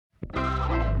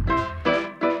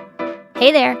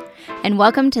Hey there, and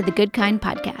welcome to the GoodKind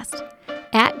podcast.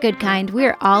 At GoodKind, we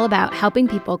are all about helping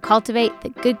people cultivate the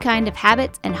good kind of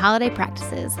habits and holiday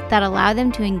practices that allow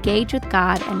them to engage with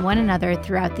God and one another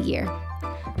throughout the year.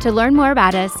 To learn more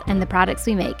about us and the products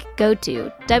we make, go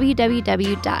to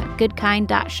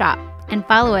www.goodkind.shop and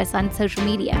follow us on social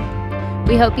media.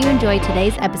 We hope you enjoy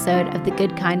today's episode of the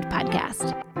GoodKind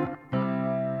podcast.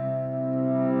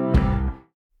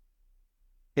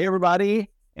 Hey, everybody,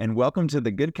 and welcome to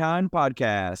the GoodKind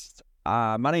podcast.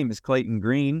 My name is Clayton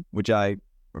Green, which I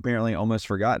apparently almost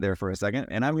forgot there for a second,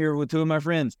 and I'm here with two of my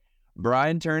friends,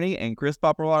 Brian Turney and Chris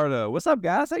Papalardo. What's up,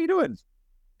 guys? How you doing?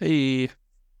 Hey.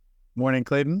 Morning,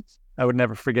 Clayton. I would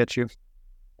never forget you.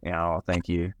 Oh, thank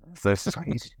you. So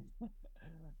sweet.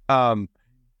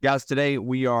 Guys, today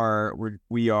we are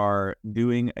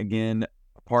doing again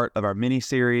a part of our mini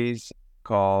series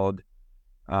called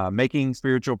Making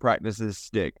Spiritual Practices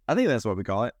Stick. I think that's what we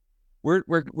call it.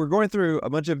 We're going through a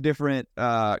bunch of different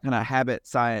kind of habit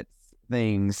science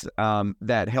things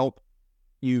that help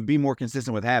you be more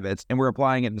consistent with habits, and we're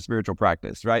applying it in spiritual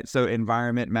practice, right? So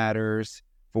environment matters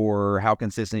for how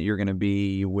consistent you're going to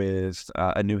be with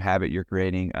a new habit you're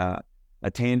creating. A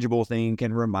tangible thing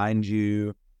can remind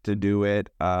you to do it.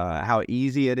 How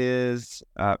easy it is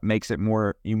makes it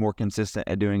more consistent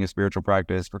at doing a spiritual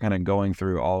practice. We're kind of going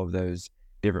through all of those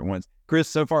different ones. Chris,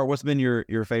 so far, what's been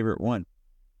your favorite one?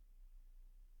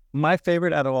 My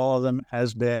favorite out of all of them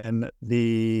has been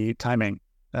the timing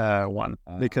one,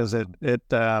 because it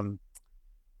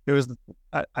was,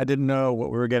 I didn't know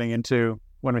what we were getting into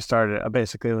when we started. I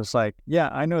basically was like, yeah,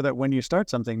 I know that when you start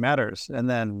something matters. And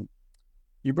then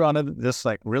you brought in this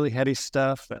like really heady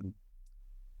stuff. And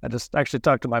I just actually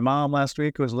talked to my mom last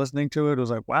week who was listening to it. It was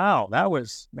like, wow, that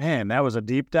was a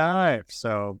deep dive.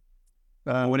 So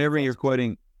whenever you're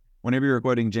quoting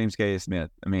James K.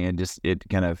 Smith, I mean, it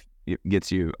kind of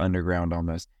gets you underground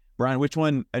almost. Brian, which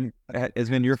one has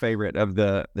been your favorite of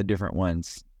the different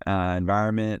ones?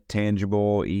 Environment,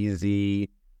 tangible,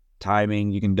 easy,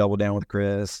 timing. You can double down with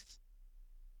Chris.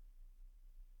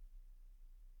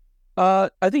 I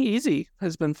think easy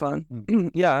has been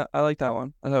fun. Yeah, I like that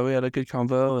one. I thought we had a good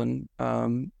convo,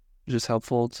 and just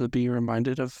helpful to be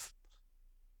reminded of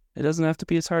it doesn't have to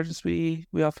be as hard as we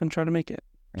often try to make it.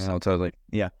 So. Oh, totally.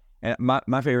 Yeah. And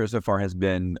my favorite so far has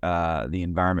been the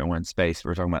environment one, space.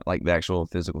 We're talking about like the actual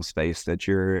physical space that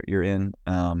you're in.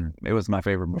 It was my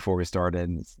favorite before we started,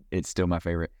 and it's still my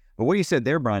favorite. But what you said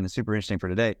there, Brian, is super interesting for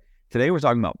today. Today we're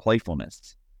talking about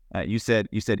playfulness. You said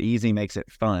easy makes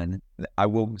it fun. I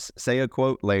will say a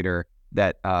quote later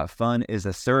that fun is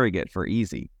a surrogate for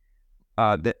easy.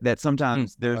 That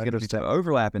sometimes there's going to be some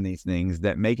overlap in these things,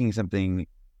 that making something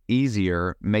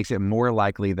easier makes it more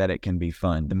likely that it can be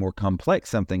fun. The more complex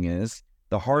something is,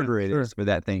 the harder it is for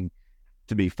that thing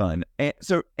to be fun.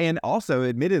 And also,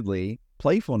 admittedly,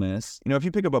 playfulness, if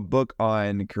you pick up a book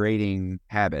on creating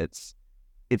habits,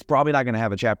 it's probably not going to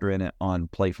have a chapter in it on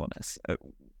playfulness.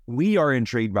 We are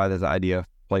intrigued by this idea of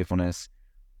playfulness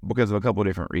because of a couple of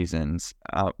different reasons.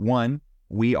 One,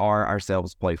 we are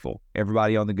ourselves playful.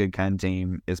 Everybody on the GoodKind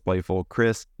team is playful.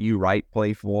 Chris, you write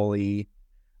playfully.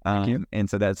 And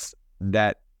so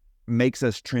that makes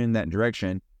us trend that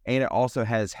direction. And it also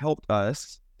has helped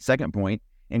us, second point,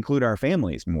 include our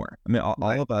families more. I mean, all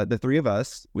of the three of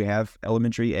us, we have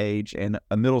elementary age and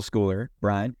a middle schooler,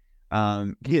 Brian,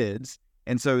 kids.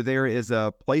 And so there is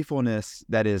a playfulness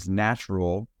that is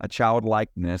natural, a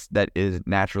childlikeness that is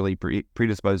naturally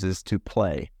predisposes to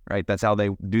play, right? That's how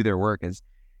they do their work is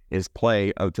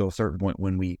play up to a certain point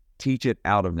when we teach it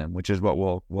out of them, which is what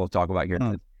we'll talk about here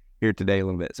today a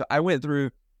little bit. So I went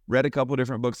through, read a couple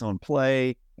different books on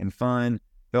play and fun,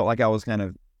 felt like I was kind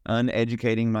of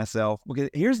uneducating myself.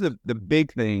 Because here's the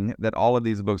big thing that all of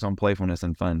these books on playfulness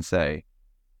and fun say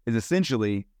is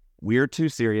essentially we're too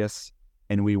serious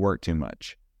and we work too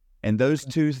much. And those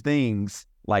two things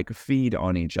like feed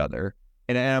on each other.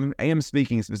 And I am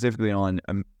speaking specifically on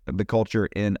the culture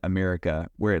in America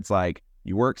where it's like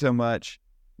you work so much,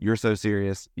 you're so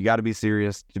serious, you got to be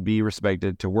serious to be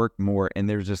respected, to work more. And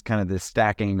there's just kind of this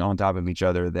stacking on top of each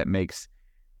other that makes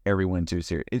everyone too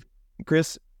serious.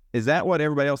 Chris, is that what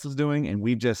everybody else is doing? And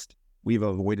we've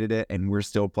avoided it and we're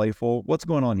still playful? What's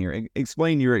going on here?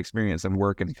 Explain your experience of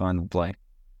work and fun and play.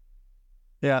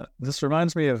 Yeah, this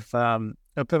reminds me of a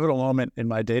pivotal moment in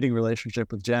my dating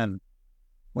relationship with Jen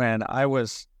when I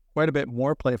was quite a bit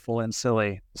more playful and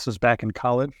silly. This was back in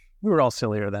college. We were all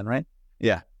sillier then, right?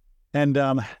 Yeah. And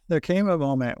there came a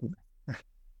moment.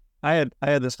 I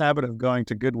had this habit of going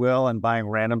to Goodwill and buying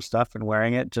random stuff and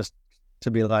wearing it just to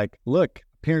be like, look,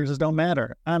 appearances don't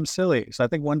matter. I'm silly. So I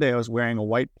think one day I was wearing a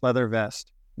white pleather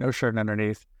vest, no shirt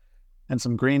underneath, and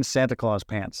some green Santa Claus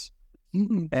pants.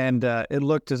 And it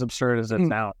looked as absurd as it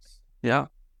sounds. Yeah.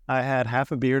 I had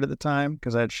half a beard at the time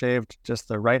because I had shaved just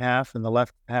the right half and the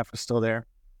left half was still there.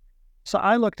 So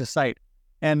I looked a sight.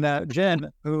 And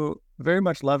Jen, who very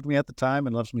much loved me at the time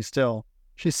and loves me still,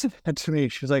 she said to me,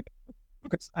 she was like,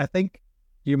 I think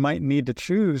you might need to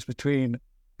choose between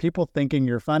people thinking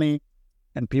you're funny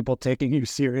and people taking you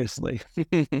seriously.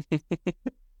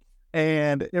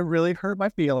 And it really hurt my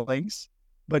feelings.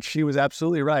 But she was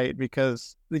absolutely right,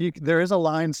 because there is a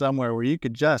line somewhere where you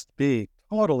could just be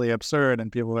totally absurd and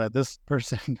people are like, this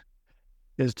person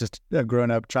is just a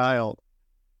grown-up child.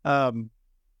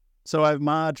 So I've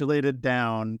modulated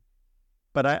down,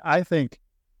 but I think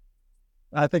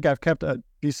I've kept a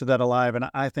piece of that alive. And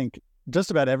I think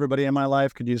just about everybody in my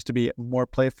life could use to be more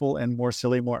playful and more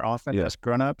silly more often as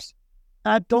grown-ups.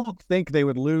 I don't think they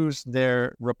would lose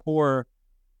their rapport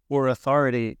or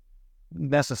authority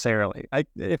necessarily.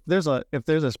 If there's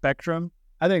a spectrum,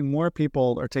 I think more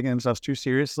people are taking themselves too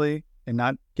seriously and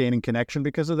not gaining connection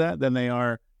because of that than they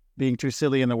are being too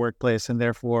silly in the workplace, and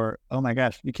therefore, oh my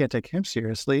gosh, you can't take him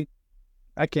seriously.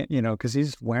 I can't, because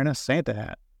he's wearing a Santa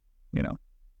hat,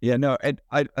 Yeah, no,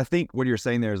 I think what you're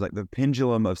saying there is like the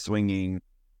pendulum of swinging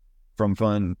from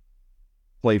fun,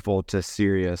 playful to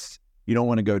serious. You don't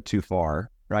want to go too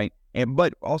far, right?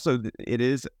 But also it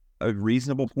is a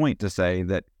reasonable point to say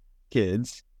that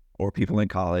kids or people in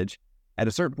college at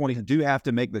a certain point do have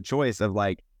to make the choice of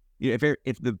like, if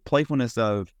the playfulness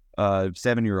of a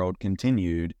 7-year-old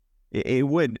continued, it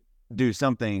would do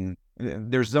something.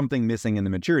 There's something missing in the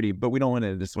maturity, but we don't want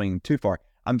it to swing too far.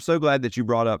 I'm so glad that you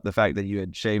brought up the fact that you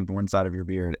had shaved one side of your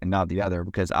beard and not the other,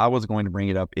 because I was going to bring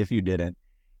it up if you didn't.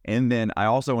 And then I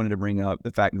also wanted to bring up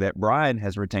the fact that Brian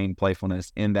has retained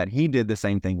playfulness in that he did the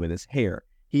same thing with his hair.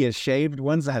 He has shaved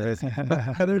one side of his head.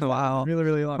 Wow. Really,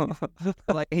 really long.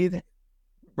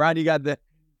 Brian, you got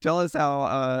tell us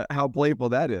how playful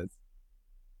that is.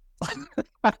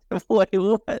 Wait,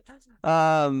 what?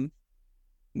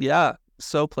 Yeah,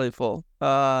 so playful.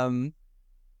 So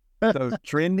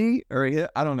trendy, or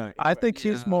I don't know. I think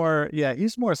he's more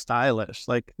stylish.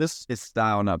 Like this is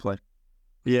style, not play.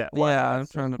 Yeah. Well, yeah, I'm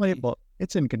trying to playful.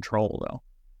 It's in control though.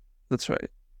 That's right.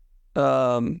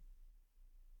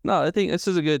 No, I think it's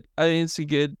a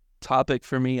good topic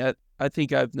for me. I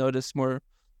think I've noticed more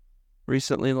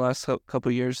recently in the last couple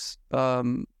of years,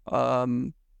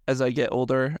 as I get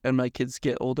older and my kids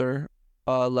get older,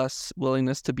 less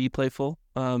willingness to be playful.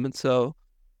 And so,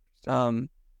 I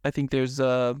think there's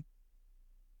a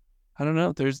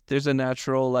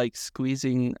natural like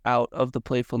squeezing out of the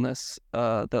playfulness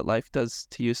that life does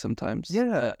to you sometimes.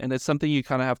 Yeah. And it's something you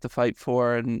kind of have to fight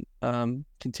for and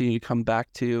continue to come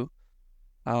back to.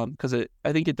 Because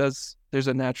I think it does. There's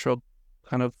a natural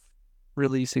kind of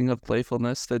releasing of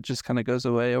playfulness that just kind of goes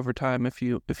away over time if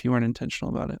you aren't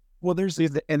intentional about it. Well, there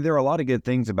are a lot of good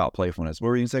things about playfulness. What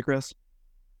were you going to say, Chris?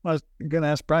 I was going to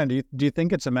ask Brian. Do you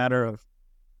think it's a matter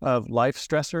of life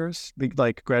stressors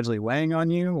like gradually weighing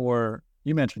on you, or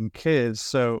you mentioned kids?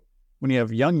 So when you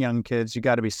have young kids, you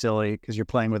got to be silly because you're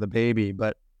playing with a baby.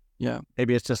 But yeah,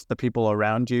 maybe it's just the people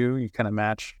around you. You kind of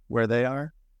match where they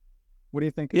are. What do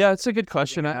you think? Yeah, it's a good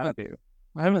question. I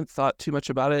haven't thought too much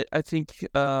about it. I think,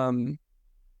 I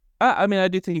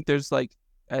do think there's like,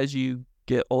 as you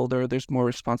get older, there's more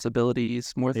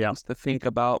responsibilities, more things to think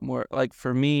about, more like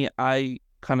for me, I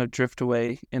kind of drift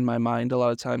away in my mind a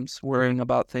lot of times, worrying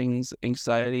about things.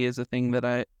 Anxiety is a thing that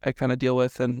I kind of deal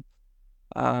with. And,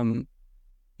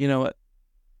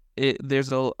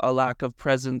 there's a lack of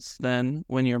presence then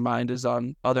when your mind is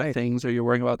on other things or you're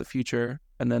worrying about the future.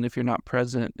 And then if you're not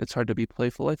present, it's hard to be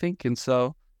playful, I think. And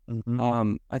so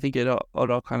I think it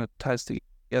all kind of ties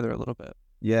together a little bit.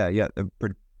 Yeah.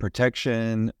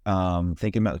 Protection,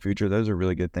 thinking about the future, those are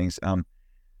really good things. And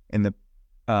the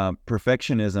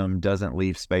perfectionism doesn't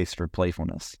leave space for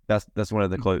playfulness. That's one of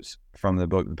the quotes from the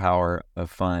book The Power of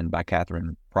Fun by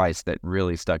Catherine Price that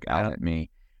really stuck out at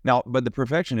me. Now, but the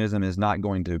perfectionism is not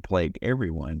going to plague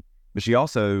everyone, but she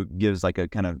also gives like a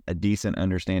kind of a decent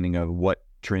understanding of what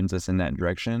trends us in that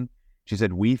direction. She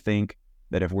said, we think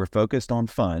that if we're focused on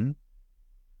fun,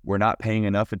 we're not paying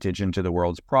enough attention to the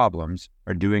world's problems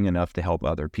or doing enough to help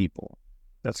other people.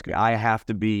 That's good. I have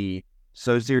to be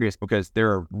so serious because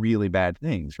there are really bad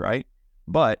things, right?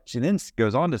 But she then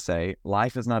goes on to say,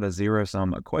 life is not a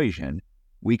zero-sum equation.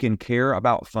 We can care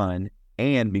about fun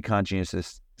and be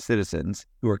conscientious citizens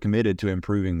who are committed to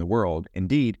improving the world.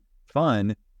 Indeed,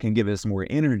 fun can give us more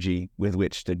energy with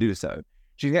which to do so.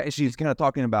 She's kind of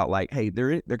talking about like, hey,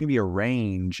 there can be a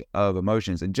range of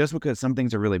emotions. And just because some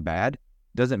things are really bad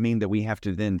doesn't mean that we have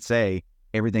to then say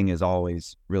everything is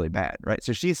always really bad, right?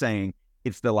 So she's saying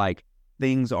it's the like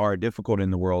things are difficult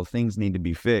in the world, things need to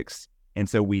be fixed. And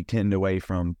so we tend away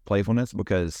from playfulness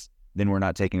because then we're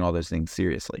not taking all those things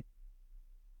seriously.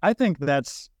 I think that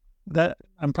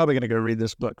I'm probably going to go read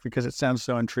this book because it sounds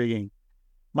so intriguing.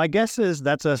 My guess is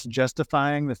that's us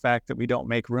justifying the fact that we don't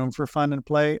make room for fun and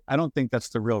play. I don't think that's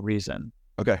the real reason.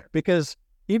 Okay. Because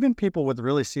even people with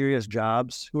really serious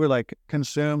jobs who are like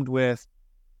consumed with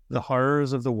the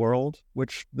horrors of the world,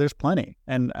 which there's plenty.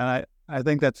 And I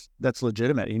think that's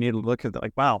legitimate. You need to look at that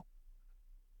like, wow,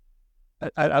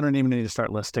 I don't even need to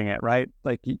start listing it, right?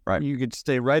 Like you could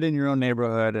stay right in your own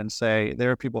neighborhood and say,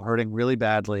 there are people hurting really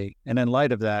badly. And in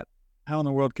light of that, how in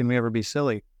the world can we ever be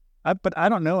silly? But I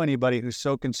don't know anybody who's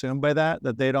so consumed by that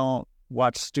they don't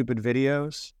watch stupid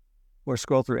videos or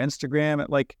scroll through Instagram.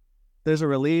 Like there's a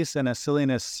release and a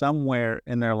silliness somewhere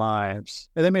in their lives.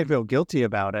 And they may feel guilty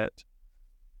about it,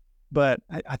 but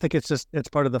I think it's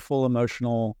part of the full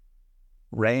emotional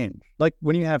range. Like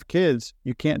when you have kids,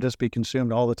 you can't just be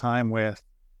consumed all the time with,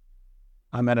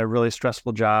 I'm at a really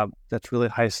stressful job that's really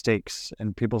high stakes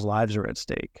and people's lives are at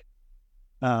stake.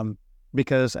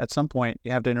 Because at some point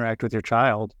you have to interact with your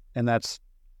child and that'll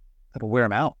wear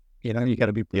them out. You know, you got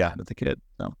to be present with the kid.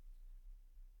 So.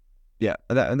 Yeah,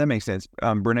 that makes sense.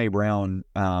 Brene Brown,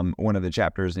 one of the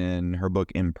chapters in her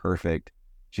book Imperfect,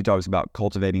 she talks about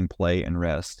cultivating play and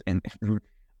rest. And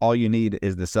all you need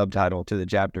is the subtitle to the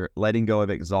chapter, letting go of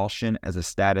exhaustion as a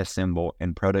status symbol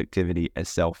and productivity as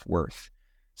self-worth.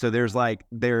 So there's like,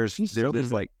 she's so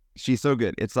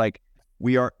good. It's like,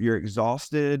 you're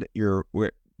exhausted.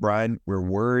 Brian, we're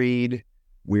worried.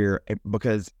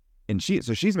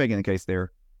 She's making the case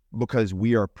there because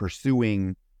we are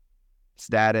pursuing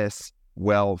status,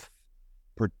 wealth,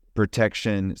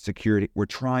 protection, security. We're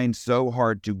trying so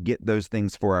hard to get those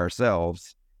things for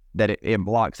ourselves that it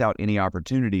blocks out any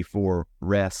opportunity for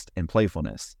rest and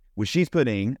playfulness, which she's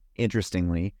putting,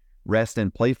 interestingly, rest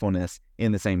and playfulness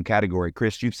in the same category.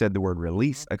 Chris, you've said the word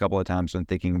release a couple of times when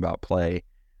thinking about play.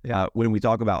 Yeah. When we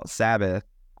talk about Sabbath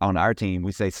on our team,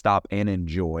 we say stop and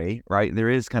enjoy, right? There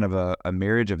is kind of a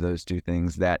marriage of those two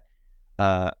things that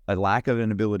a lack of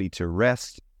an ability to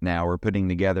rest now we're putting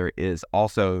together is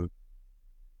also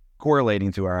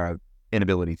correlating to our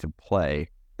inability to play,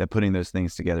 that putting those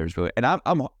things together is really, and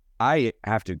I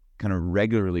have to kind of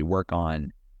regularly work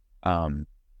on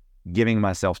giving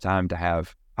myself time to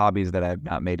have hobbies that I've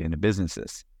not made into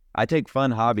businesses. I take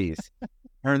fun hobbies,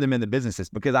 turn them into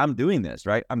businesses because I'm doing this,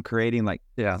 right? I'm creating like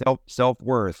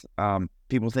self-worth,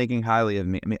 people thinking highly of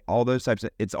me. I mean, all those types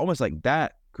of, it's almost like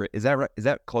that. Is that right? Is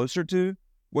that closer to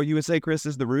what you would say, Chris,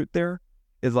 is the root there?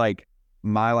 Is like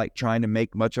my like trying to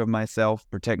make much of myself,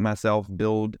 protect myself,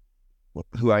 build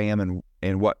who I am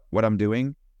and what I'm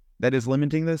doing that is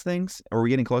limiting those things? Are we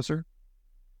getting closer?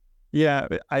 Yeah,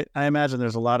 I imagine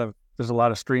there's a lot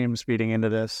of streams feeding into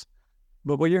this.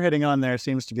 But what you're hitting on there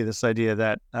seems to be this idea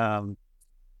that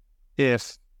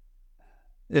if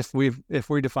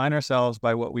we define ourselves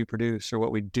by what we produce or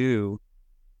what we do,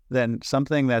 then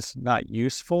something that's not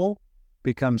useful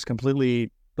becomes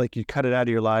completely like you cut it out of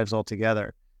your lives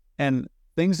altogether. And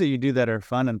things that you do that are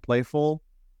fun and playful,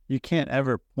 you can't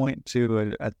ever point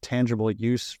to a tangible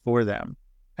use for them.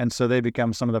 And so they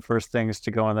become some of the first things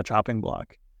to go on the chopping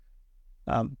block.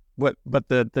 But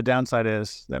the downside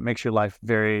is that makes your life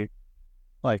very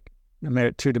like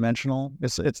two-dimensional.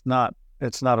 It's not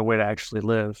a way to actually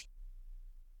live.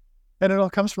 And it all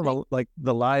comes from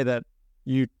the lie that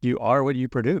you are what you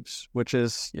produce, which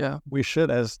is we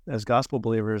should as gospel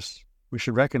believers, we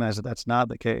should recognize that that's not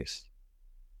the case.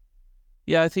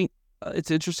 Yeah, I think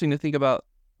it's interesting to think about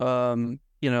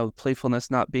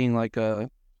playfulness not being like a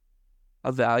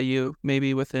value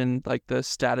maybe within like the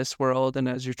status world, and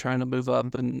as you're trying to move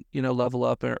up and level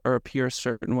up or appear a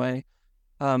certain way,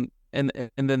 and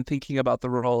then thinking about the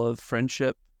role of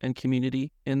friendship and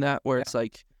community in that, where it's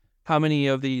like, how many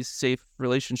of these safe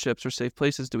relationships or safe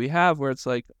places do we have where it's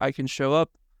like I can show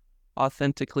up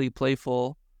authentically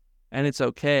playful and it's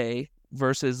okay,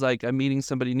 versus like I'm meeting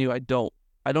somebody new, I don't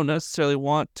necessarily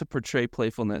want to portray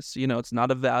playfulness. It's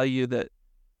not a value that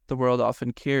the world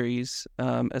often carries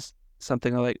as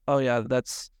something like, oh yeah,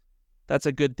 that's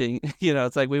a good thing.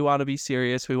 It's like we want to be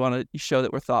serious, we want to show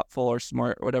that we're thoughtful or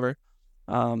smart or whatever.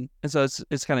 And so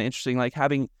it's kind of interesting, like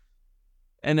having,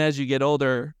 and as you get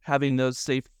older, having those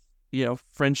safe,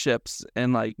 friendships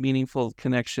and like meaningful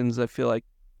connections, I feel like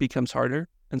becomes harder.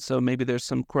 And so maybe there's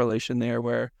some correlation there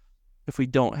where if we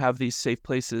don't have these safe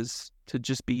places to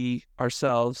just be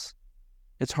ourselves,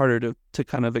 it's harder to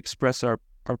kind of express our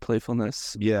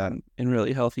playfulness in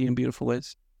really healthy and beautiful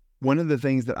ways. One of the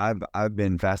things that I've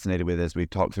been fascinated with as we've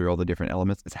talked through all the different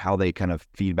elements is how they kind of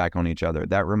feed back on each other.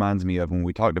 That reminds me of when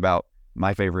we talked about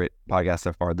my favorite podcast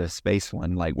so far, the space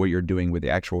one, like what you're doing with the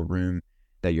actual room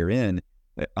that you're in.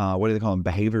 What do they call them?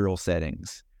 Behavioral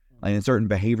settings. Like in certain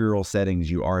behavioral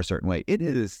settings, you are a certain way. It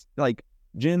is like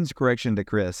Jen's correction to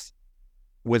Chris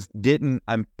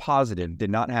I'm positive,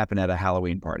 did not happen at a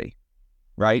Halloween party,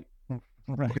 right?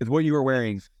 Right. Because what you were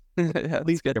wearing At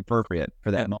least get appropriate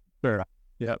for that moment. Sure.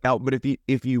 Yeah. Now, but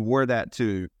if you wore that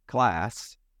to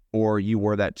class or you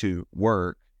wore that to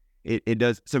work, it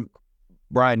does. So,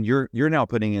 Brian, you're now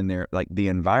putting in there like the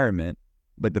environment,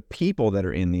 but the people that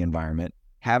are in the environment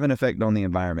have an effect on the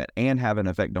environment and have an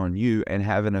effect on you and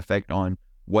have an effect on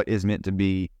what is meant to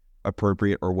be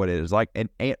appropriate or what it is like.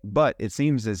 But it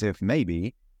seems as if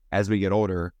maybe as we get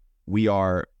older, we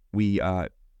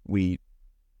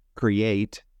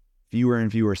create fewer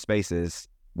and fewer spaces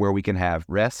where we can have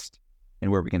rest and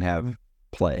where we can have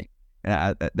play.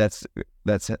 And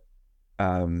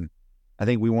I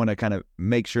think we want to kind of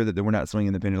make sure that we're not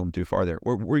swinging the pendulum too far there.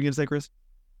 What were you going to say, Chris?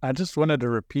 I just wanted to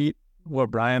repeat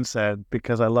what Brian said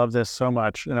because I love this so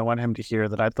much and I want him to hear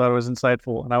that I thought it was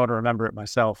insightful and I want to remember it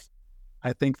myself.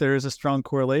 I think there is a strong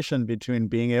correlation between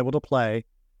being able to play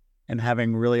and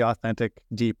having really authentic,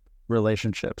 deep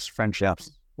relationships,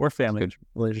 friendships, or family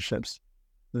relationships,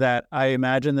 that I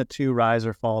imagine the two rise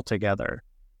or fall together,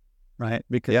 right?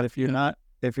 Because if you're not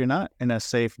in a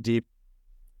safe, deep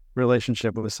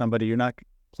relationship with somebody,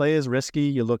 play is risky.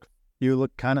 You look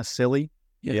kind of silly.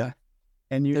 Yeah.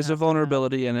 And there's a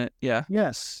vulnerability in it. Yeah.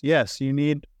 Yes. You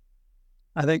need.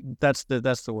 I think that's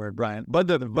the word, Brian. But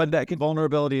that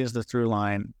vulnerability is the through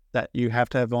line, that you have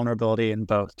to have vulnerability in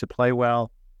both to play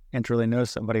well and to really know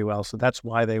somebody well. So that's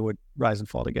why they would rise and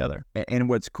fall together. And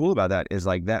what's cool about that is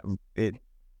like that.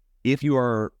 If you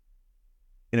are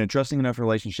in a trusting enough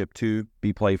relationship to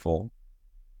be playful,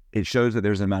 it shows that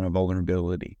there's an amount of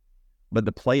vulnerability. But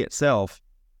the play itself,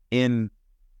 in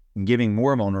giving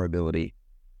more vulnerability,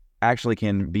 actually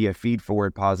can be a feed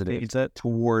forward positive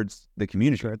towards the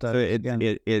community. Sure,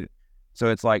 so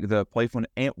it's like the playful,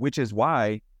 which is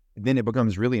why then it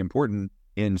becomes really important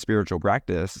in spiritual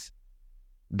practice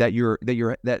that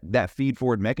that feed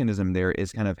forward mechanism there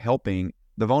is kind of helping.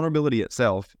 The vulnerability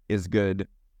itself is good,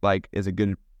 like is a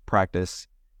good practice.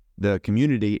 The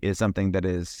community is something that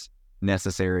is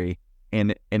necessary,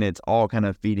 and it's all kind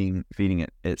of feeding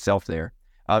itself there.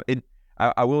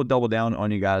 I will double down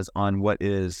on you guys on what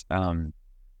is kind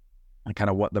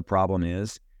of what the problem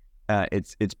is.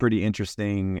 It's pretty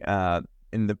interesting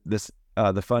in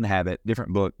the Fun Habit,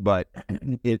 different book, but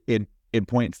it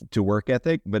points to work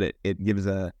ethic, but it gives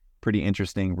a pretty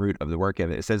interesting root of the work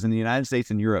ethic. It says in the United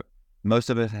States and Europe, most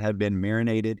of us have been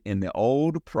marinated in the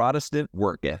old Protestant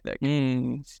work ethic.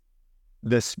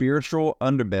 The spiritual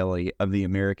underbelly of the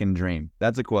American dream.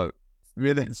 That's a quote.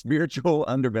 The spiritual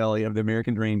underbelly of the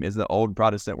American dream is the old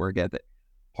Protestant work ethic.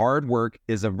 Hard work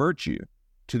is a virtue.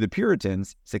 To the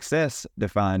Puritans, success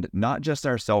defined not just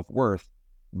our self-worth,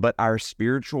 but our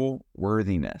spiritual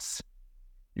worthiness.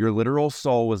 Your literal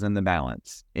soul was in the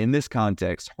balance. In this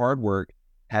context, hard work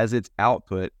has its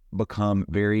output become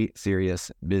very serious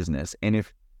business. And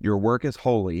if your work is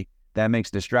holy, that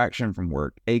makes distraction from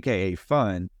work, aka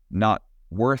fun, not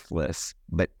worthless,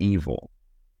 but evil.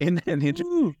 So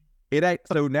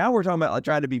now we're talking about like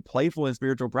trying to be playful in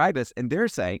spiritual practice, and they're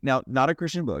saying, now not a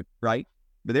Christian book, right?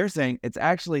 But they're saying it's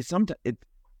actually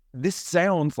this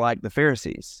sounds like the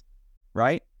Pharisees,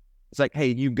 right? It's like,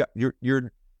 hey,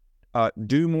 you're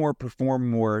do more, perform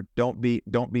more, don't be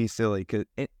silly. Cause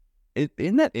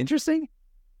isn't that interesting?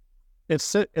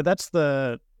 That's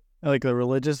the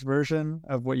religious version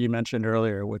of what you mentioned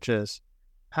earlier, which is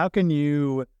how can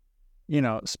you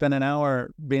spend an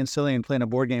hour being silly and playing a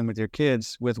board game with your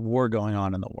kids with war going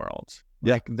on in the world.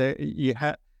 Yeah.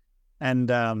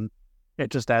 It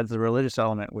just adds the religious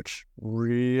element, which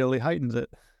really heightens it.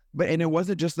 And it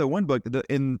wasn't just the one book.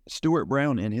 In Stuart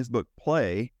Brown, in his book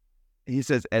Play, he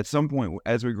says at some point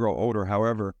as we grow older,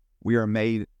 however, we are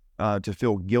made to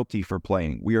feel guilty for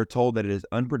playing. We are told that it is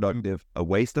unproductive, a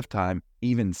waste of time,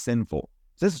 even sinful.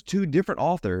 So this is two different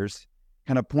authors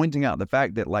kind of pointing out the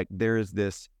fact that like there is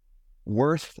this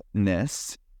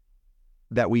worthness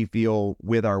that we feel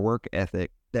with our work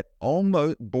ethic that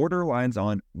almost borderlines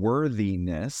on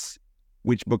worthiness,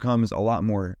 which becomes a lot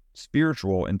more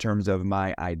spiritual in terms of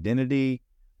my identity,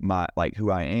 my like who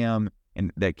I am,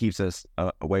 and that keeps us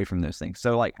away from those things.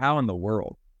 So like how in the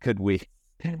world do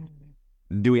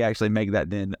we actually make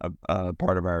that then a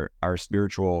part of our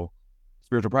spiritual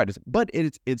practice? But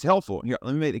it's helpful. Here,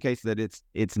 let me make the case that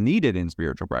it's needed in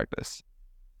spiritual practice.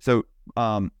 So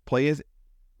play is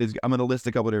I'm going to list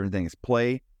a couple of different things.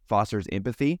 Play fosters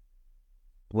empathy.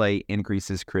 Play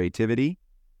increases creativity.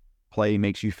 Play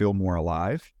makes you feel more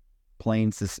alive.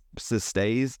 playing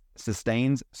sustains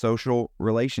social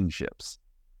relationships.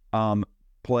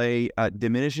 Play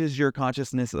diminishes your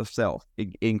consciousness of self. It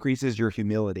increases your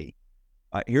humility.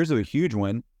 Here's a huge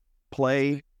one.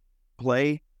 Play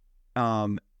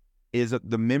is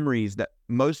the memories that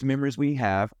most memories we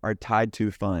have are tied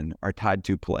to fun, are tied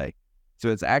to play. So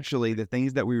it's actually the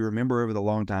things that we remember over the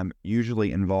long time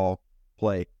usually involve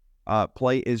play.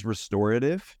 Play is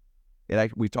restorative.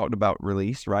 We talked about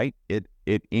release, right?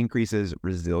 It increases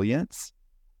resilience.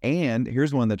 And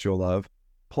here's one that you'll love.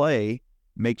 Play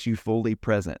makes you fully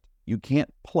present. You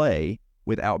can't play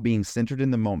without being centered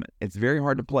in the moment. It's very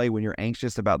hard to play when you're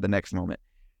anxious about the next moment.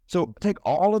 So take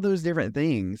all of those different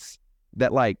things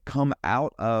that like come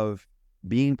out of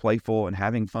being playful and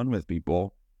having fun with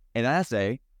people. And I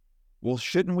say, well,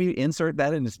 shouldn't we insert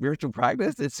that into spiritual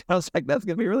practice? It sounds like that's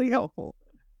going to be really helpful.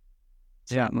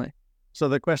 Certainly. Yeah. So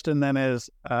the question then is,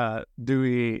 do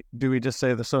we just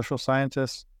say the social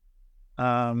scientists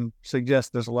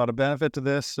suggest there's a lot of benefit to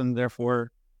this, and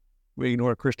therefore we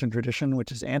ignore Christian tradition,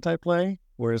 which is anti-play?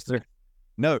 Or is there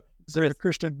a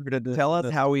Christian rooted? Tell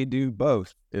us how we do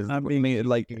both.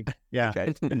 Yeah.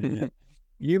 Okay.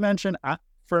 You mentioned,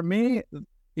 for me,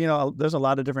 there's a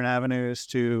lot of different avenues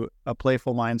to a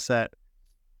playful mindset.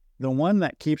 The one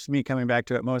that keeps me coming back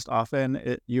to it most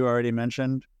often, you already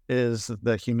mentioned, is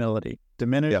the humility,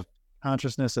 diminished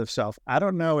consciousness of self. I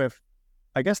don't know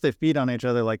I guess they feed on each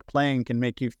other. Like playing can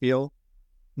make you feel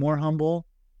more humble,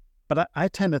 but I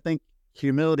tend to think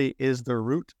humility is the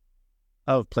root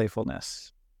of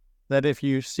playfulness. That if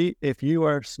you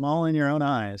are small in your own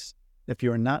eyes, if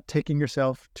you are not taking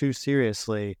yourself too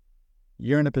seriously,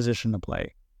 you're in a position to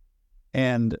play.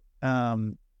 And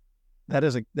that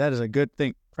is a good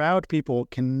thing. Proud people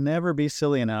can never be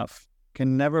silly enough,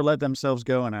 can never let themselves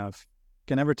go enough,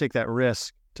 can never take that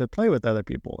risk to play with other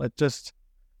people.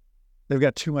 They've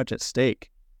got too much at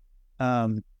stake.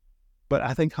 But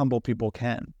I think humble people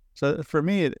can. So for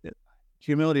me,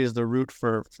 humility is the root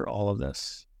for all of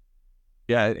this.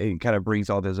 Yeah, it kind of brings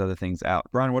all those other things out.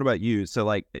 Brian, what about you? So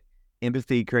like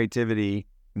empathy, creativity,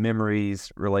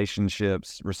 memories,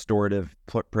 relationships, restorative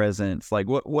presence, like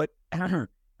what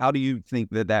how do you think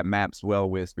that maps well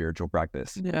with spiritual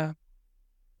practice? Yeah.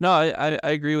 No, I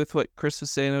agree with what Chris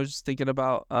was saying. I was just thinking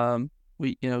about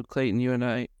Clayton, you and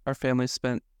I, our family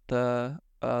spent a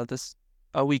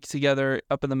week together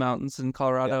up in the mountains in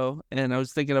Colorado, and I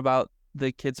was thinking about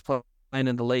the kids playing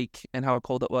in the lake and how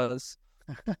cold it was.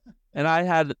 And I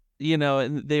had,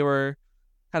 and they were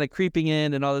kind of creeping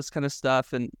in and all this kind of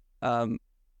stuff, and I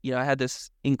had this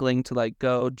inkling to like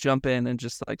go jump in and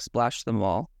just like splash them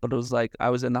all, but it was like I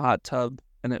was in the hot tub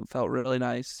and it felt really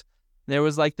nice. There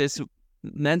was like this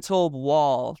mental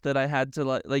wall that I had to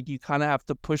like you kind of have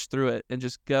to push through it and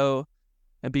just go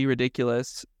and be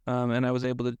ridiculous. And I was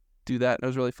able to do that. And it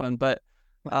was really fun. But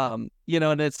and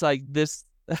it's like this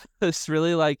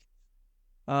really like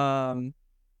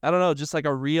I don't know, just like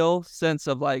a real sense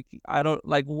of like I don't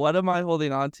like what am I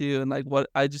holding on to, and like what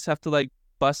I just have to like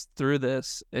bust through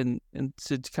this and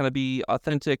to kind of be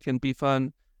authentic and be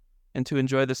fun and to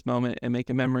enjoy this moment and make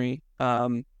a memory.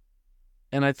 And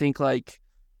I think like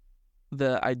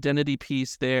the identity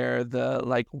piece there, the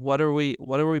like what are we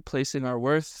placing our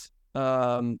worth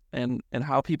and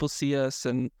how people see us,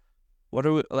 and what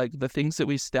are we, like the things that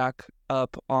we stack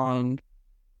up on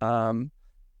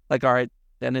like our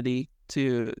identity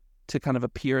to kind of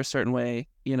appear a certain way.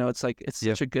 It's like it's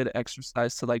such a good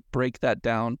exercise to like break that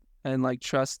down and like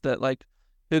trust that like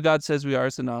who God says we are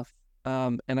is enough.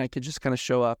 And I could just kind of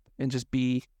show up and just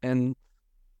be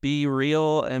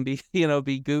real and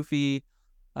be goofy.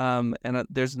 And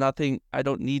there's nothing, I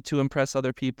don't need to impress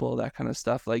other people, that kind of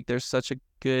stuff. Like there's such a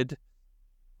good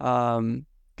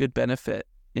benefit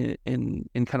in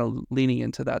kind of leaning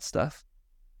into that stuff.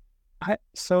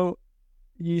 So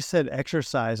you said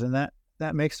exercise, and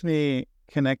that makes me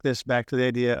connect this back to the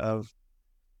idea of,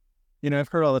 I've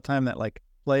heard all the time that like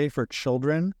play for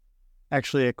children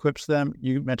actually equips them.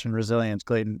 You mentioned resilience,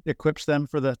 Clayton, equips them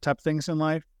for the tough things in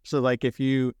life. So like if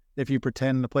you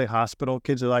pretend to play hospital,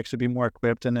 kids will actually be more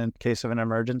equipped in case of an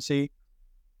emergency,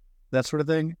 that sort of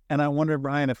thing. And I wonder,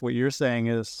 Brian, if what you're saying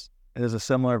is a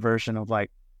similar version of like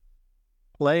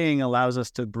playing allows us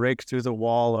to break through the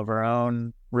wall of our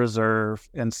own reserve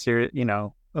and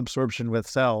absorption with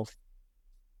self.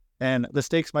 And the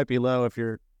stakes might be low if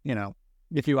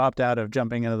if you opt out of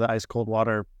jumping into the ice cold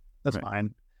water, that's right.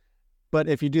 Fine. But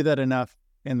if you do that enough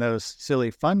in those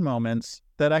silly fun moments,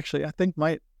 that actually I think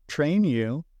might train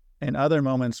you in other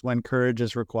moments when courage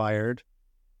is required,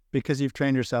 because you've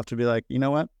trained yourself to be like, you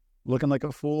know what, looking like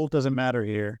a fool doesn't matter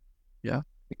here. Yeah.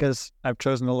 Because I've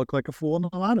chosen to look like a fool in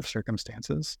a lot of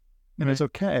circumstances. and it's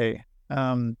okay.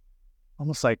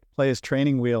 Almost like play as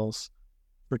training wheels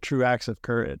for true acts of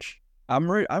courage. I'm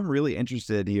really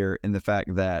interested here in the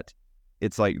fact that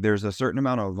it's like there's a certain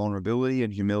amount of vulnerability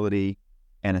and humility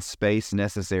and a space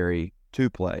necessary to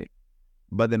play,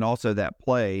 but then also that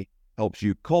play helps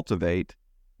you cultivate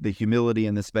the humility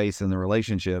and the space and the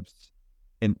relationships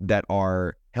that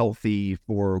are healthy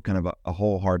for kind of a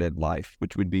wholehearted life,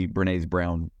 which would be Brené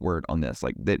Brown word on this,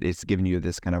 like that it's giving you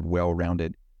this kind of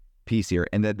well-rounded piece here,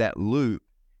 and that loop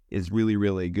is really,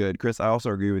 really good. Chris, I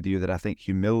also agree with you that I think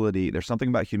humility, there's something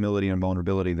about humility and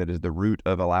vulnerability that is the root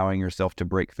of allowing yourself to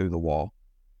break through the wall.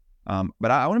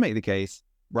 But I want to make the case,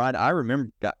 Brian, I remember,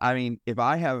 I mean,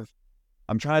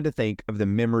 I'm trying to think of the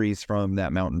memories from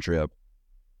that mountain trip,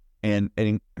 and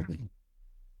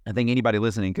I think anybody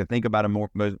listening could think about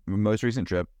a most recent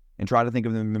trip and try to think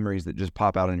of the memories that just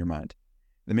pop out in your mind.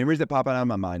 The memories that pop out of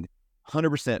my mind,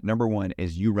 100% number one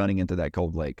is you running into that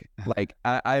cold lake. Like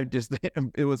I just,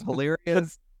 it was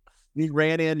hilarious. You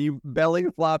ran in, you belly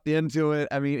flopped into it.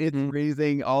 I mean, it's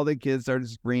freezing. All the kids started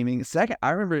screaming. Second, I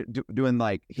remember doing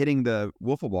like hitting the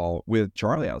wiffle ball with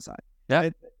Charlie outside. Yeah.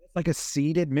 It's like a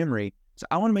seeded memory. So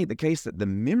I want to make the case that the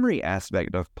memory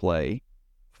aspect of play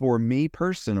for me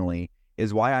personally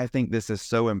is why I think this is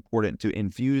so important to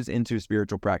infuse into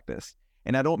spiritual practice.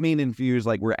 And I don't mean infuse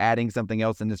like we're adding something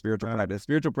else into spiritual practice.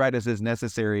 Spiritual practice is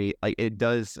necessary. Like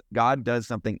God does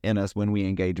something in us when we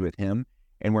engage with him,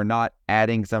 and we're not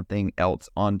adding something else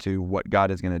onto what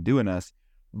God is going to do in us.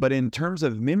 But in terms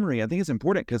of memory, I think it's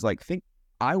important because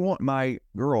I want my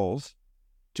girls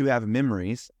to have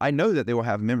memories. I know that they will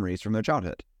have memories from their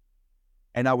childhood.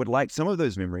 And I would like some of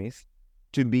those memories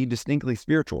to be distinctly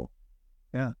spiritual.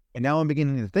 Yeah. And now I'm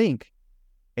beginning to think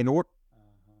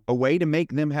a way to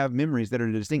make them have memories that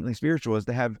are distinctly spiritual is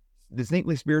to have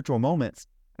distinctly spiritual moments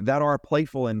that are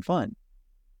playful and fun.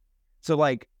 So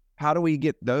like, how do we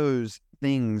get those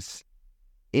things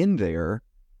in there?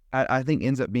 I think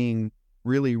ends up being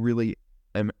really, really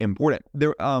important.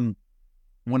 There,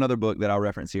 one other book that I'll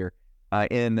reference here,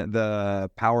 in The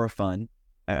Power of Fun.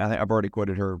 I think I've already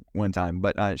quoted her one time,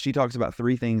 but she talks about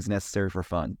 3 things necessary for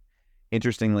fun.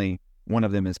 Interestingly, one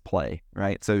of them is play,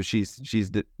 right? So she's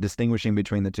distinguishing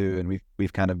between the two, and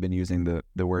we've kind of been using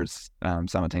the words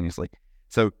simultaneously.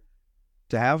 So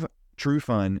to have true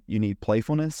fun, you need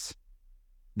playfulness.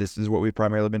 This is what we've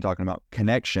primarily been talking about.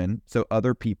 Connection, so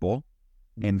other people,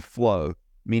 and flow,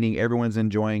 meaning everyone's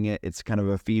enjoying it. It's kind of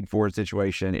a feed-forward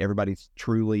situation. Everybody's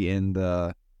truly in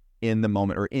the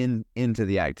moment or into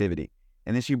the activity.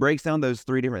 And then she breaks down those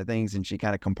 3 different things, and she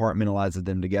kind of compartmentalizes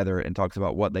them together and talks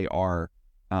about what they are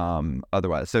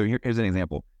otherwise. So here's an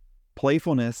example.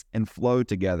 Playfulness and flow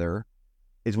together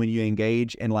is when you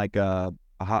engage in like a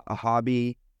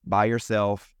hobby by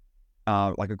yourself,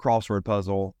 like a crossword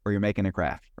puzzle, or you're making a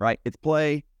craft, right? It's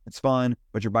play, it's fun,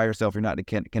 but you're by yourself. You're not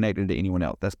connected to anyone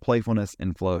else. That's playfulness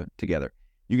and flow together.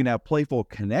 You can have playful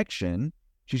connection.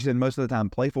 She said most of the time,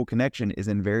 playful connection is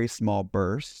in very small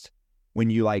bursts. When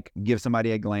you like give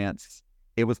somebody a glance,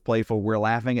 it was playful. We're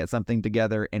laughing at something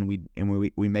together, and we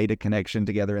made a connection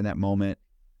together in that moment.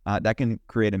 That can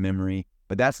create a memory,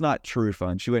 but that's not true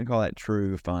fun. She wouldn't call that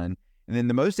true fun. And then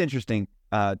the most interesting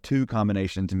 2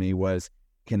 combination to me was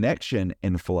connection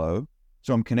and flow.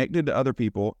 So I'm connected to other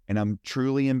people, and I'm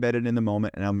truly embedded in the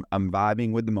moment, and I'm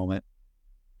vibing with the moment.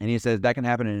 And he says that can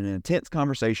happen in an intense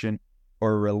conversation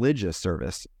or a religious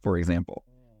service, for example.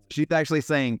 She's actually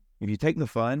saying if you take the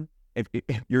fun, if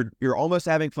you're almost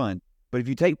having fun, but if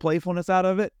you take playfulness out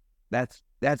of it, that's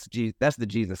the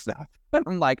Jesus stuff.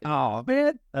 I'm like, oh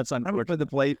man, That's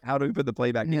unfortunate. how do we put the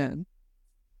play back in?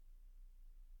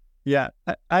 Yeah.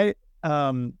 I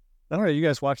don't know. You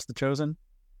guys watched The Chosen?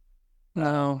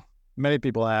 No. Many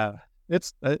people have.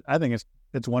 I think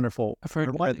it's wonderful. I've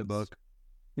heard the book.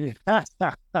 Yeah. How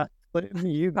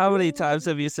many times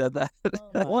have you said that?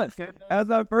 Once. That was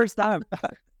my first time.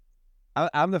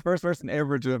 I'm the first person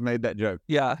ever to have made that joke.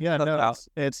 Yeah. Yeah, no,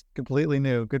 it's completely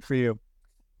new. Good for you.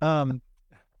 Sorry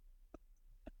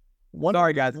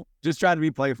guys, just trying to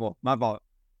be playful. My fault.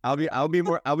 I'll be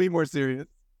more serious.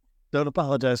 Don't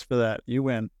apologize for that. You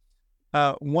win.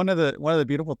 One of the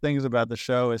beautiful things about the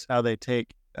show is how they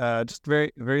take just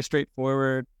very, very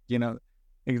straightforward,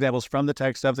 examples from the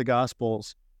text of the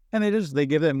Gospels, and they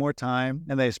give it more time,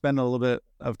 and they spend a little bit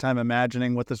of time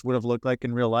imagining what this would have looked like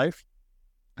in real life.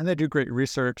 And they do great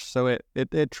research, so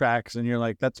it tracks, and you're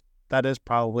like, that is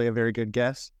probably a very good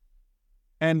guess.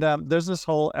 And there's this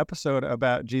whole episode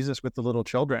about Jesus with the little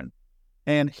children,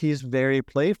 and he's very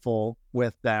playful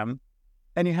with them.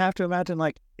 And you have to imagine,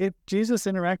 like, if Jesus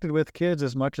interacted with kids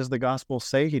as much as the Gospels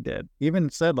say he did, even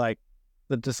said, like,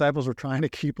 the disciples were trying to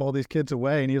keep all these kids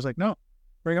away. And he was like, no,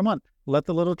 bring them on. Let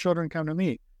the little children come to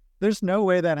me. There's no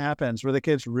way that happens where the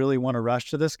kids really want to rush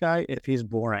to this guy if he's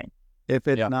boring, if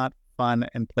it's not fun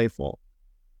and playful.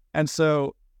 And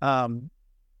so I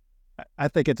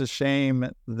think it's a shame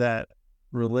that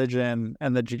religion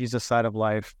and the Jesus side of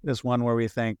life is one where we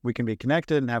think we can be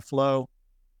connected and have flow.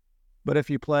 But if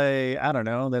you play, I don't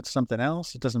know, that's something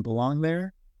else. It doesn't belong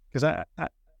there. Because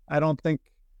I don't think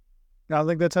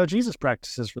that's how Jesus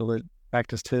practiced his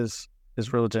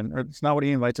religion, or it's not what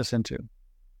he invites us into.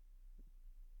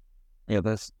 Yeah,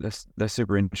 that's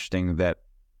super interesting. That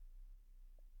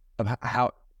of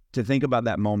how to think about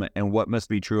that moment and what must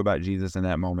be true about Jesus in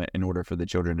that moment in order for the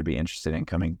children to be interested in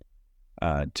coming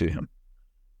to him.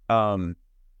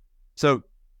 So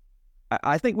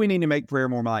I think we need to make prayer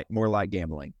more like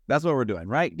gambling. That's what we're doing,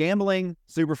 right? Gambling,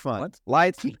 super fun. What?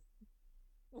 Lights.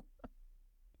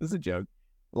 This is a joke.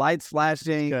 Lights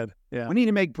flashing. Good. Yeah. We need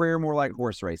to make prayer more like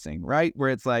horse racing, right? Where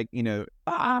it's like, here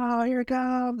it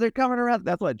comes. They're coming around.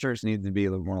 That's what church needs to be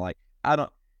a little more like.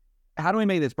 How do we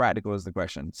make this practical is the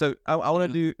question. So I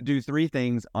want to do three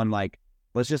things on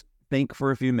let's just think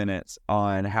for a few minutes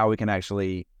on how we can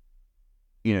actually,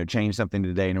 change something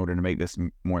today in order to make this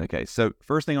more the case. So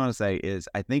first thing I want to say is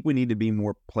I think we need to be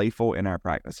more playful in our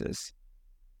practices.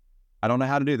 I don't know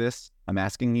how to do this. I'm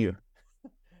asking you.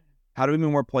 How do we be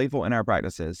more playful in our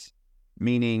practices?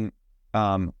 Meaning,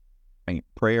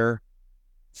 prayer,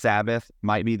 Sabbath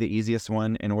might be the easiest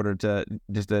one in order to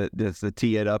just to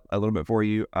tee it up a little bit for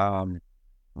you.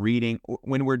 Reading.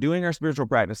 When we're doing our spiritual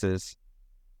practices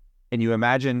and you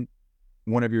imagine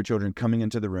one of your children coming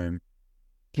into the room,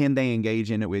 can they engage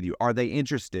in it with you? Are they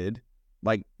interested?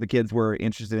 Like the kids were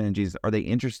interested in Jesus. Are they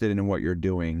interested in what you're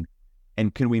doing?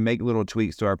 And can we make little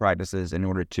tweaks to our practices in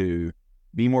order to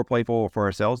be more playful for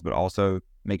ourselves, but also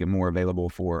make it more available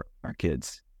for our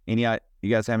kids? You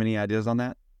guys have any ideas on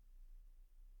that?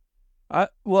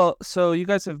 Well, so you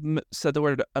guys have said the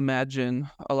word imagine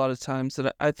a lot of times,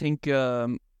 and I think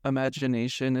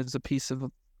imagination is a piece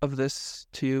of this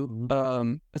too.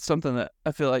 Mm-hmm. It's something that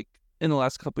I feel like in the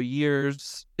last couple of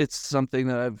years, it's something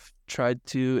that I've tried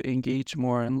to engage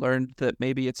more and learned that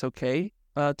maybe it's okay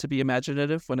to be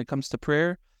imaginative when it comes to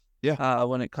prayer. Yeah.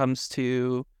 When it comes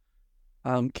to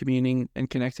communing and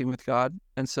connecting with God.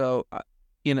 And so,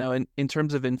 in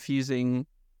terms of infusing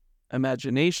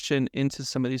imagination into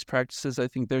some of these practices, I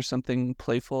think there's something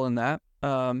playful in that.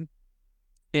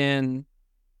 And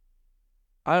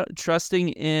trusting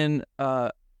in,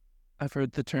 I've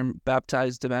heard the term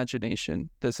baptized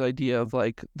imagination, this idea of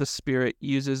the Spirit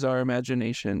uses our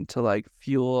imagination to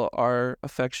fuel our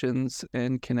affections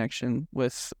and connection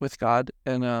with God.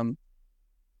 And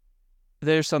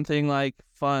there's something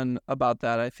fun about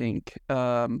that, I think,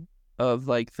 of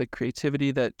the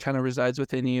creativity that kind of resides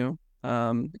within you,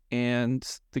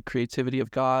 and the creativity of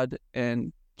God,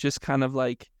 and just kind of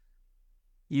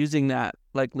using that,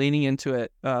 leaning into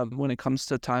it when it comes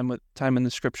to time in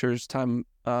the scriptures, time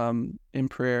in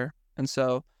prayer. And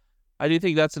so I do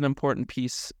think that's an important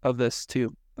piece of this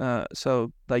too.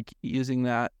 So using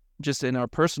that just in our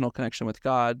personal connection with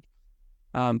God,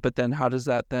 but then how does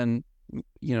that then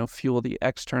fuel the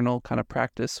external kind of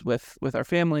practice with our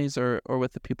families or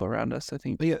with the people around us, I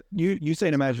think. Yeah, you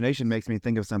saying imagination makes me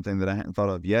think of something that I hadn't thought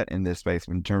of yet in this space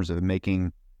in terms of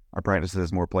making our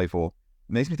practices more playful.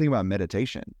 It makes me think about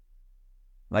meditation.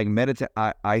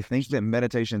 I think that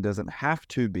meditation doesn't have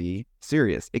to be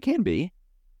serious. It can be,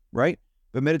 right?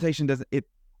 But meditation doesn't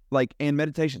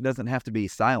have to be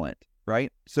silent,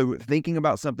 right? So thinking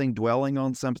about something, dwelling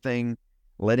on something,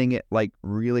 letting it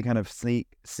really kind of sink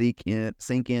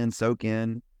in, soak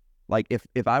in.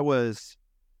 If I was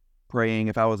praying,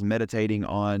 if I was meditating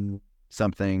on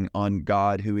something, on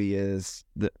God, who he is,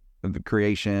 the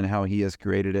creation, how he has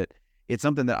created it, it's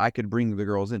something that I could bring the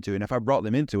girls into. And if I brought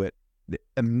them into it,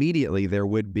 immediately there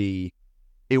would be,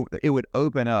 it would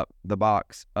open up the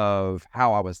box of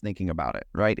how I was thinking about it,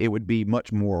 right? It would be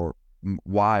much more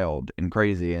wild and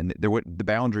crazy. And the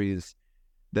boundaries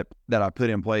that I put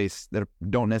in place that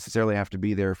don't necessarily have to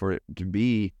be there for it to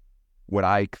be what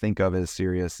I think of as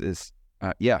serious is,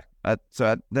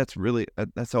 that's really,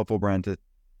 that's helpful, Brian, to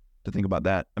think about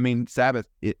that. I mean, Sabbath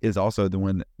is also the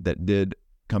one that did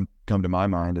come to my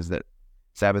mind, is that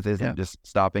Sabbath isn't just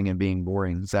stopping and being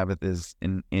boring. Sabbath is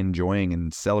enjoying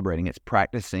and celebrating. It's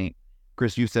practicing.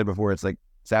 Chris, you said before, it's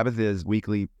Sabbath is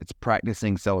weekly. It's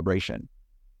practicing celebration.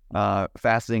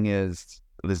 Fasting is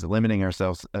limiting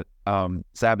ourselves.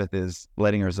 Sabbath is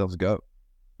letting ourselves go.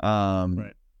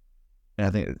 Right. And I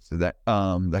think that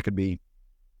that could be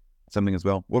something as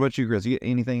well. What about you, Chris? You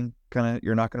anything kind of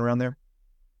you're knocking around there?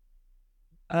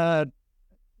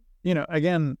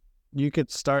 again, you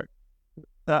could start.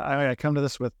 I come to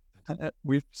this with.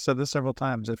 We've said this several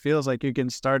times. It feels like you can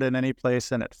start in any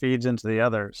place and it feeds into the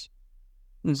others.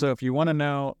 And so if you want to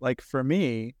know, like for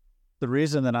me, the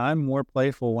reason that I'm more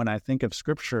playful when I think of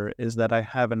scripture is that I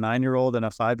have a 9-year-old and a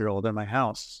 5-year-old in my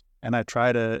house, and I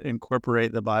try to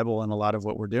incorporate the Bible in a lot of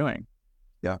what we're doing.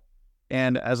 Yeah.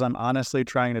 And as I'm honestly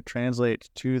trying to translate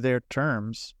to their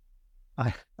terms,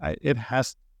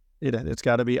 it's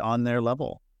got to be on their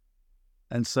level.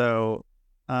 And so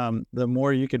the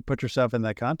more you could put yourself in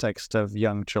the context of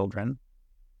young children,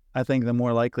 I think the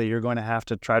more likely you're going to have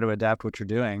to try to adapt what you're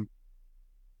doing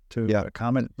to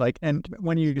accommodate. And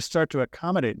when you start to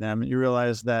accommodate them, you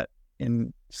realize that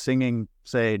in singing,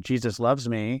 say, Jesus Loves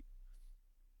Me,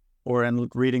 or in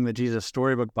reading the Jesus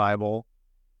Storybook Bible,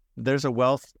 there's a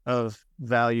wealth of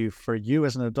value for you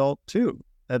as an adult too.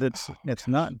 That it's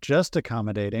not just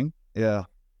accommodating, but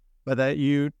that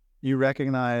you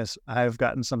recognize I've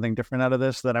gotten something different out of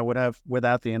this that I would have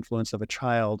without the influence of a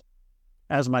child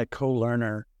as my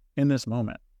co-learner in this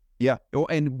moment. Yeah. Oh,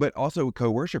 but also a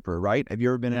co-worshiper, right? Have you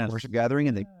ever been in a worship gathering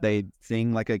and they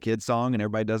sing like a kid's song and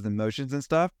everybody does the motions and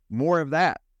stuff? More of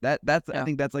that. I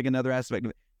think that's like another aspect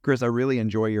of it. Chris, I really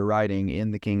enjoy your writing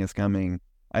in The King is Coming.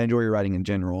 I enjoy your writing in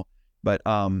general, but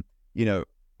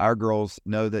our girls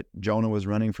know that Jonah was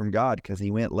running from God because he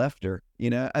went left her.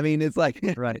 I mean, it's like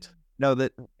right. No,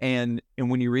 that and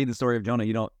when you read the story of Jonah,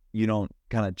 you don't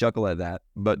kind of chuckle at that,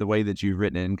 but the way that you've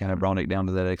written it and kind of brought it down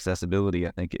to that accessibility,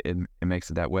 I think it makes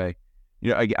it that way.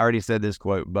 I already said this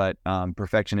quote, but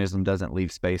perfectionism doesn't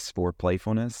leave space for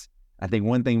playfulness. I think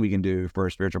one thing we can do for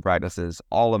spiritual practices,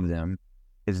 all of them,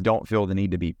 is don't feel the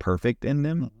need to be perfect in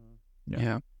them.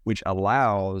 Yeah. Which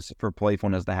allows for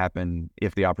playfulness to happen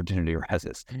if the opportunity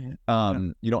arises. You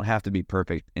don't have to be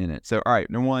perfect in it. So, all right,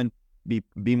 number one,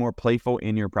 be more playful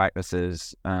in your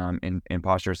practices and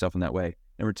posture yourself in that way.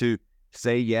 Number two,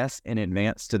 say yes in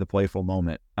advance to the playful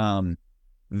moment.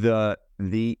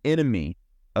 The enemy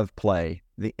of play,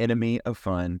 the enemy of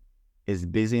fun is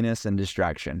busyness and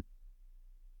distraction.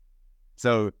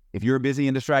 So if you're busy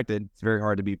and distracted, it's very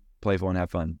hard to be playful and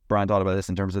have fun. Brian thought about this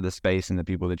in terms of the space and the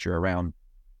people that you're around.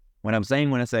 When I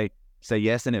say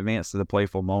yes in advance to the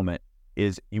playful moment,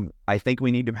 I think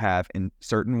we need to have in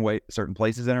certain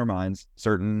places in our minds,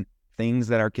 certain things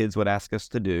that our kids would ask us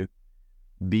to do,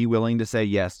 be willing to say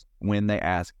yes when they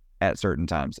ask at certain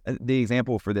times. The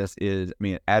example for this is,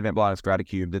 Advent Blocks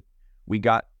Gratitude, that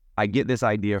I get this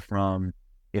idea from,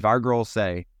 if our girls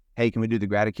say, hey, can we do the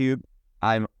Gratitude?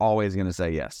 I'm always going to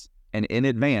say yes. And in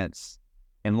advance,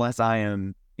 unless I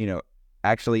am,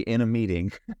 actually in a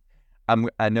meeting,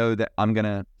 I know that I'm going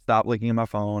to stop looking at my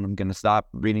phone. I'm going to stop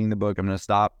reading the book. I'm going to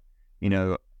stop,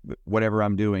 whatever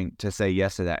I'm doing to say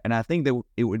yes to that. And I think that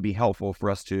it would be helpful for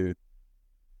us to,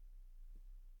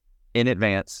 in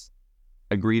advance,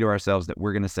 agree to ourselves that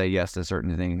we're going to say yes to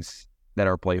certain things that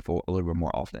are playful a little bit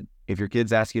more often. If your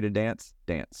kids ask you to dance,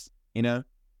 dance. Does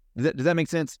that make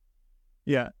sense?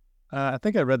 Yeah. I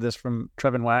think I read this from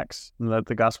Trevin Wax,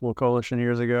 the Gospel Coalition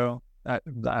years ago.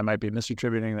 I might be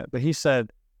misattributing that, but he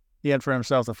said he had for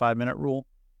himself the 5-minute rule.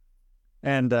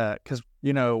 And because,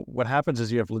 what happens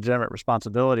is you have legitimate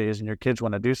responsibilities and your kids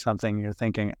want to do something. And you're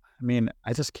thinking,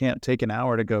 I just can't take an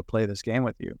hour to go play this game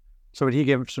with you. So what he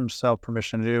gave himself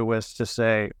permission to do was to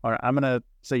say, all right, I'm going to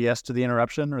say yes to the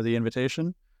interruption or the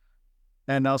invitation.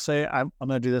 And I'll say, I'm going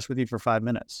to do this with you for 5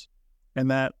 minutes. And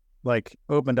that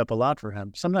opened up a lot for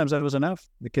him. Sometimes that was enough.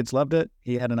 The kids loved it.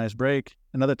 He had a nice break.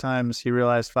 And other times he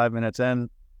realized 5 minutes in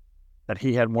that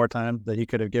he had more time that he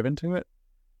could have given to it.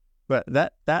 But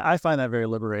that I find that very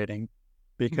liberating,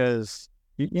 because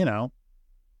you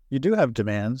do have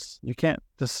demands. You can't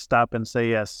just stop and say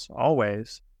yes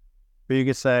always. But you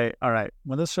could say, all right,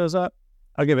 when this shows up,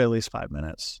 I'll give it at least 5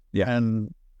 minutes. Yeah.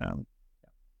 And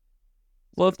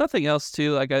well, if nothing else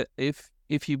too,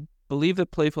 if you believe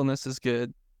that playfulness is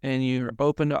good and you're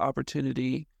open to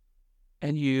opportunity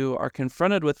and you are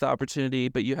confronted with the opportunity,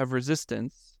 but you have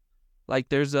resistance,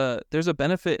 there's a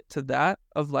benefit to that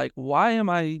of why am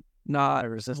I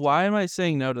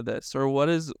saying no to this, or what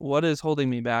is holding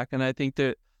me back? And I think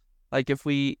that if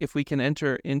we can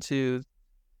enter into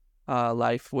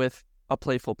life with a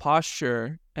playful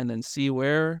posture and then see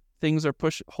where things are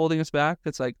holding us back,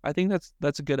 it's I think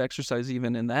that's a good exercise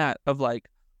even in that of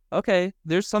okay,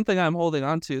 there's something I'm holding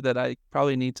on to that I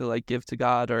probably need to give to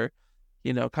God, or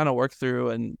kind of work through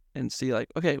and see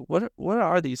okay, what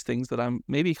are these things that I'm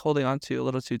maybe holding on to a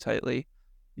little too tightly.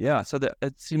 Yeah, so that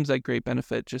it seems like great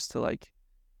benefit just to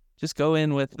just go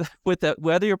in with that,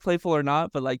 whether you're playful or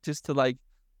not, but just to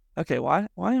okay, why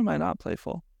am I not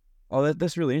playful? Oh,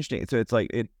 that's really interesting. So it's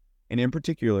and in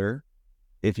particular,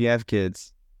 if you have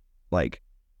kids, like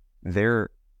your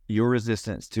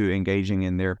resistance to engaging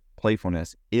in their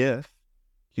playfulness, if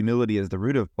humility is the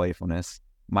root of playfulness,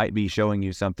 might be showing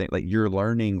you something like you're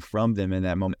learning from them in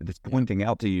that moment. That's pointing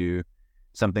out to you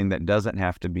something that doesn't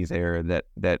have to be there.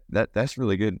 That's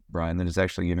really good, Brian. That is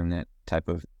actually giving that type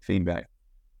of feedback.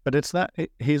 But it's not.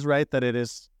 He's right that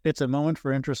it's a moment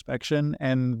for introspection,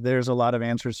 and there's a lot of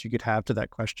answers you could have to that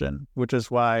question, which is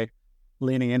why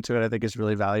leaning into it, I think, is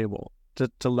really valuable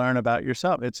to learn about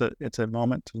yourself. It's a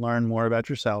moment to learn more about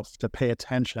yourself, to pay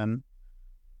attention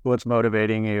to what's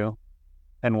motivating you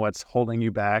and what's holding you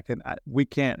back. And we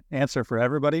can't answer for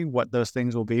everybody what those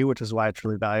things will be, which is why it's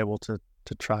really valuable to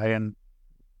try and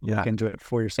look into it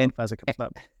for yourself as it comes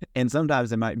up. And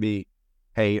sometimes it might be,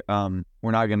 hey,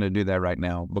 we're not going to do that right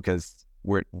now because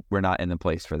we're not in the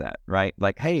place for that, right?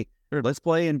 Like, hey, let's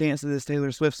play and dance to this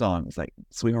Taylor Swift song. It's like,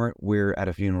 sweetheart, we're at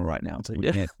a funeral right now, so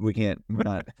we're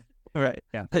not. Right.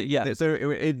 Yeah. Yeah. So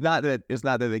it's not that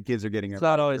the kids are getting it's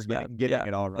not always bad. Getting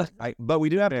it all right. But we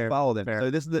do have to follow them. So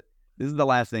this is the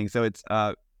last thing. So it's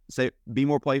say be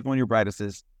more playful in your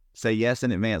practices. Say yes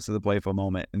in advance to the playful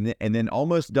moment, and then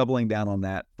almost doubling down on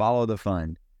that. Follow the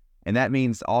fun. And that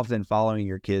means often following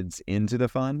your kids into the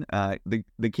fun.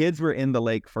 The kids were in the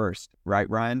lake first, right,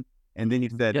 Ryan? And then you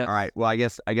said, all right, well, I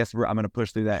guess I'm going to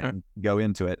push through that and go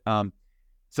into it.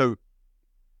 So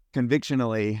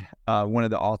convictionally, one of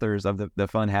the authors of the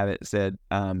Fun Habit said,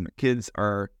 kids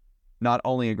are not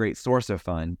only a great source of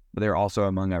fun, but they're also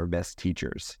among our best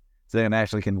teachers. So they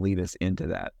actually can lead us into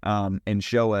that and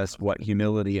show us what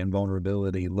humility and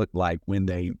vulnerability look like when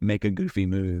they make a goofy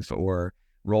move or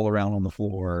roll around on the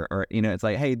floor, or, it's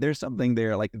like, hey, there's something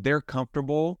there. Like they're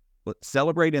comfortable.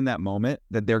 Celebrate in that moment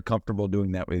that they're comfortable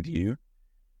doing that with you,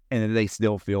 and that they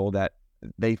still feel that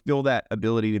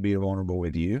ability to be vulnerable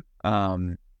with you.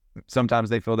 Sometimes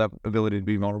they feel that ability to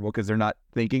be vulnerable because they're not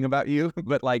thinking about you,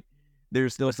 but like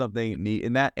there's still something neat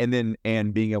in that,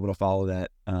 and being able to follow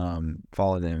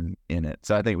them in it.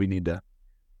 So I think we need to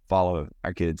follow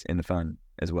our kids in the fun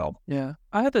as well. Yeah,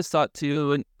 I had this thought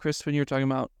too, and Chris, when you were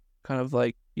talking about kind of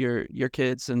like your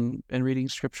kids and reading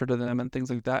scripture to them and things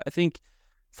like that, I think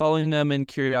following them in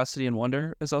curiosity and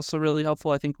wonder is also really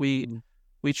helpful. I think we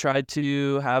tried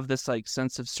to have this like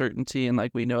sense of certainty and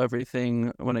like we know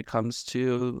everything when it comes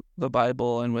to the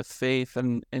Bible and with faith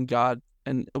and God,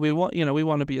 and we want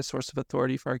to be a source of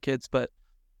authority for our kids, but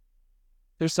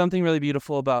there's something really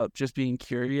beautiful about just being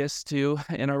curious too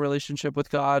in our relationship with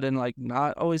God, and like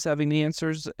not always having the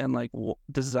answers, and like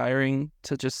desiring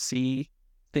to just see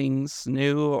things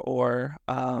new, or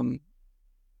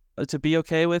to be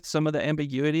okay with some of the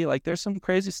ambiguity. Like there's some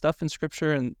crazy stuff in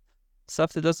scripture and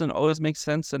stuff that doesn't always make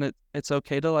sense, and it's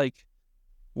okay to like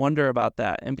wonder about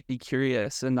that and be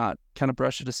curious and not kind of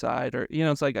brush it aside, or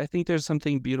it's like I think there's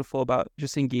something beautiful about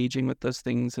just engaging with those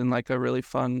things in like a really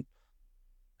fun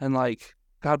and like,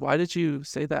 God, why did you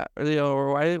say that,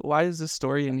 or why is this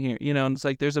story in here, and it's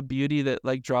like there's a beauty that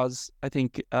like draws, I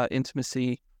think,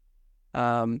 intimacy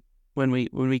when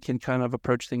we can kind of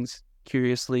approach things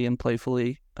curiously and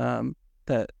playfully,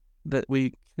 that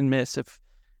we can miss if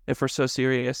we're so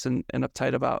serious and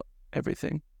uptight about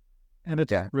everything. And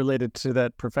it's related to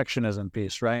that perfectionism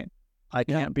piece, right? I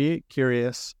can't be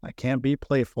curious, I can't be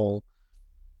playful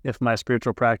if my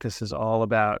spiritual practice is all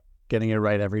about getting it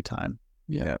right every time.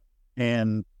 Yeah.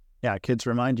 And kids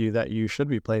remind you that you should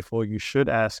be playful, you should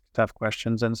ask tough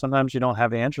questions, and sometimes you don't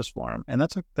have the answers for them. And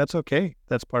that's okay.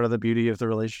 That's part of the beauty of the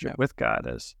relationship with God,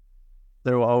 is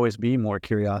there will always be more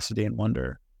curiosity and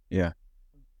wonder. Yeah.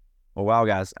 Well, wow,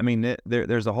 guys. I mean,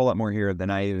 there's a whole lot more here than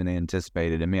I even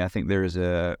anticipated. I mean, I think there's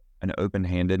an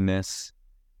open-handedness,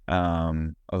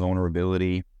 a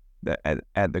vulnerability that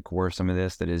at the core of some of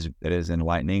this that is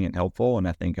enlightening and helpful, and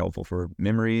I think helpful for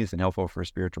memories and helpful for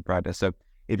spiritual practice. So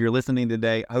if you're listening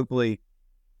today, hopefully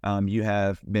you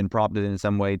have been prompted in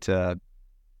some way to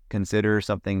consider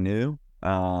something new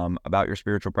about your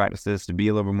spiritual practices, to be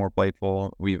a little bit more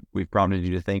playful. We've prompted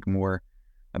you to think more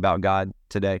about God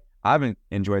today. I've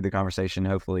enjoyed the conversation.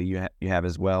 Hopefully you have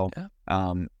as well.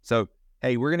 Yeah. So,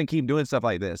 hey, we're going to keep doing stuff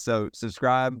like this. So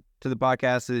subscribe to the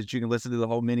podcast so that you can listen to the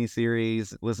whole mini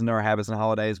series, listen to our habits and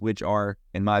holidays, which are,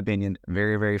 in my opinion,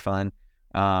 very, very fun.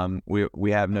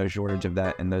 We have no shortage of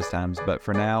that in those times. But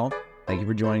for now, thank you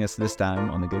for joining us this time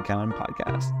on the GoodKind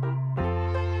podcast.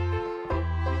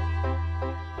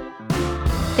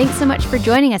 Thanks so much for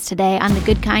joining us today on the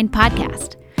GoodKind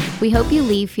podcast. We hope you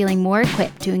leave feeling more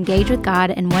equipped to engage with God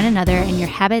and one another in your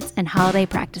habits and holiday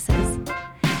practices.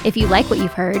 If you like what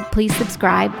you've heard, please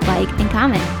subscribe, like, and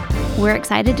comment. We're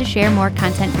excited to share more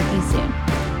content with you soon.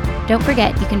 Don't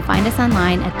forget, you can find us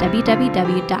online at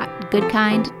www.goodkind.com.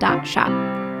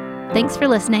 goodkind.shop. Thanks for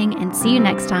listening, and see you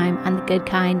next time on the Good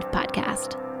Kind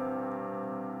podcast.